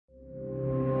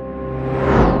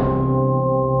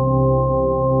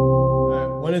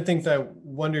one of the things I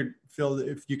wondered, Phil,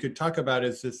 if you could talk about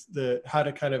is how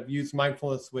to kind of use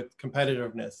mindfulness with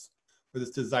competitiveness, or this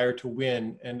desire to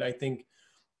win. And I think,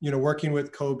 working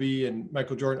with Kobe and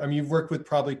Michael Jordan, I mean, you've worked with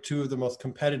probably two of the most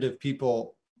competitive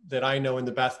people that I know in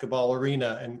the basketball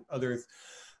arena and others.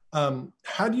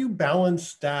 How do you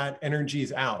balance that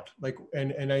energies out?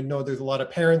 And I know there's a lot of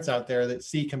parents out there that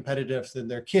see competitiveness in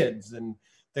their kids, and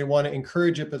they want to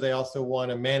encourage it, but they also want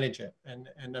to manage it. And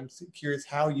I'm curious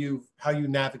how you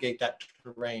navigate that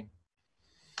terrain.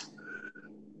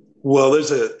 Well,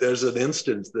 there's an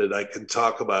instance that I can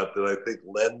talk about that I think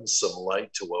lends some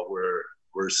light to what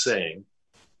we're saying.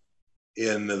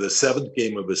 In the seventh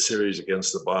game of a series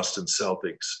against the Boston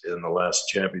Celtics in the last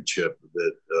championship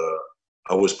that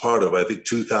I was part of, I think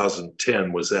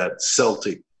 2010 was that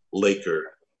Celtic-Laker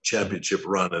championship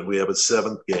run, and we have a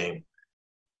seventh game.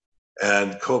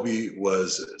 And Kobe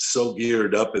was so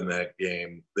geared up in that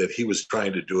game that he was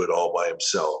trying to do it all by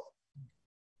himself.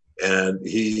 And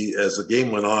as the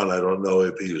game went on, I don't know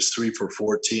if he was 3 for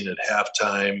 14 at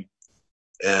halftime.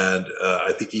 And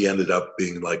I think he ended up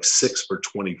being like 6 for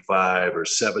 25 or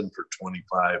 7 for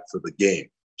 25 for the game,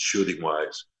 shooting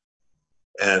wise.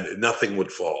 And nothing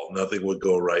would fall. Nothing would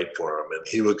go right for him. And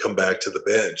he would come back to the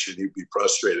bench and he'd be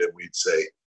frustrated. And we'd say,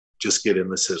 just get in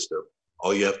the system.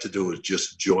 All you have to do is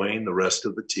just join the rest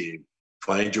of the team,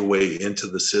 find your way into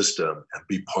the system and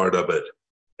be part of it.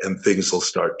 And things will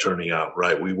start turning out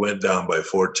right. We went down by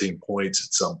 14 points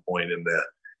at some point in the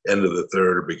end of the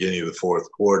third or beginning of the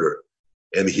fourth quarter.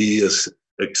 And he has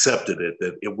accepted it,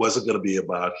 that it wasn't going to be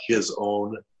about his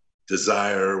own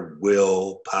desire,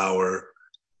 will, power,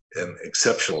 and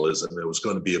exceptionalism. It was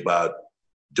going to be about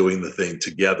doing the thing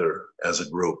together as a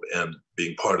group and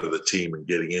being part of the team and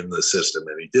getting in the system.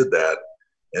 And he did that,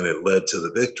 and it led to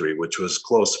the victory, which was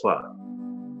close fought.